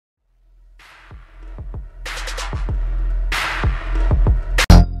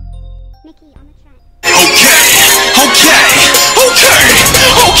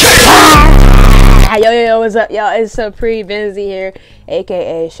what's up, y'all? It's Supreme Benzie here,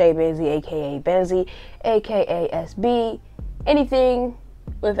 aka Shay Benzie, aka Benzie, aka SB. Anything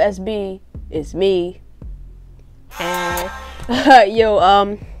with SB is me. And yeah,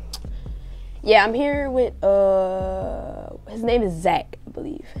 I'm here with his name is Zach, I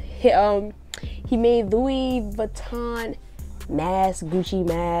believe. He made Louis Vuitton mask, Gucci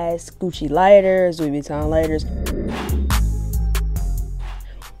lighters, Louis Vuitton lighters.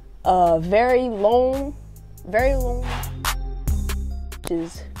 Very long, which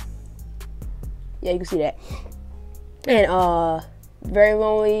is, yeah, you can see that. And very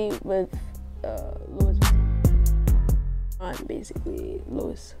lonely with Louis Vuitton, basically.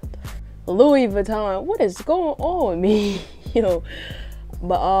 Louis Vuitton. What is going on with me? Yo,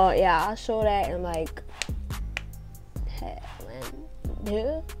 but yeah, I'll show that in like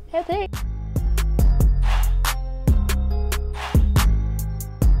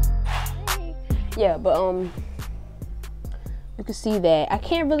yeah, but you can see that I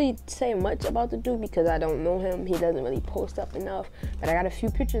can't really say much about the dude because I don't know him. He doesn't really post up enough, but I got a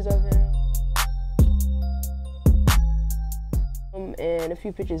few pictures of him and a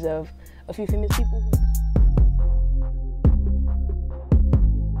few pictures of a few famous people who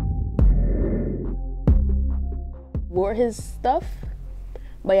wore his stuff.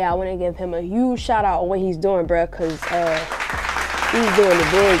 But yeah, I want to give him a huge shout out on what he's doing, bruh, because he's doing the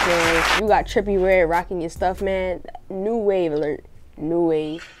big, man. You got Trippie Redd rocking your stuff, man. New wave alert. New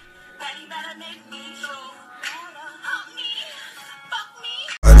wave.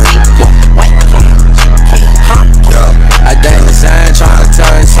 I think the sign trying to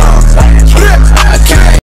turn something. I can't